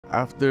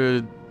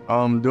After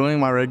doing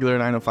my regular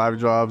 9-to-5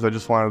 jobs, I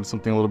just wanted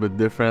something a little bit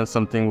different,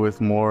 something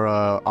with more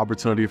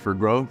opportunity for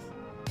growth.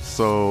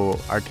 So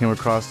I came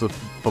across the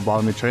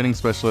phlebotomy training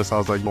specialist. I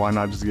was like, why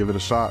not just give it a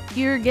shot?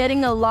 You're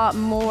getting a lot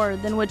more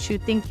than what you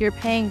think you're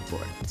paying for.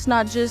 It's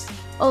not just,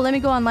 oh, let me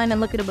go online and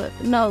look at a book.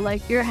 No,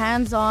 like you're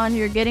hands-on,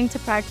 you're getting to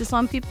practice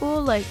on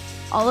people, like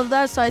all of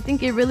that. So I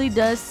think it really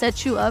does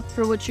set you up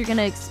for what you're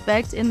gonna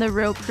expect in the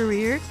real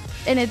career.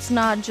 And it's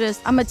not just,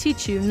 I'm gonna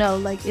teach you. No,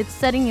 like it's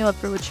setting you up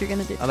for what you're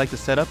gonna do. I like the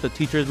setup. The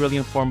teacher is really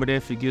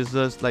informative. She gives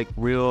us like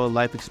real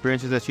life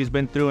experiences that she's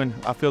been through, and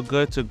I feel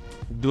good to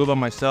do it by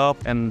myself,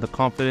 and the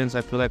confidence.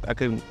 I feel like I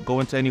can go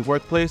into any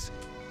workplace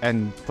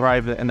and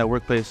thrive in that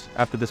workplace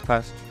after this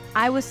class.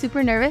 I was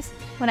super nervous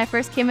when I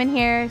first came in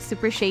here,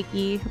 super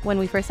shaky when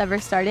we first ever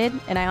started,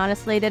 and I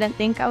honestly didn't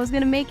think I was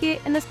gonna make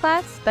it in this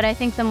class. But I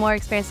think the more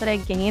experience that I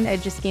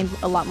just gained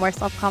a lot more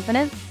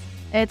self-confidence.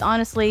 It's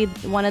honestly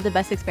one of the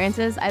best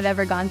experiences I've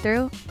ever gone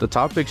through. The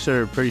topics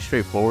are pretty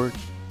straightforward.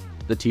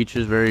 The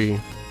teacher's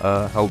very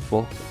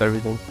helpful with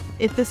everything.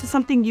 If this is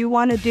something you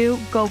want to do,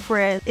 go for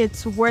it.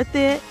 It's worth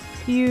it.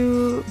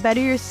 You better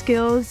your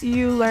skills.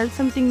 You learn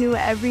something new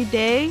every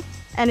day.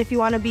 And if you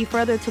want to be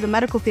further to the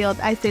medical field,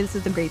 I say this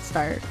is a great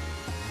start.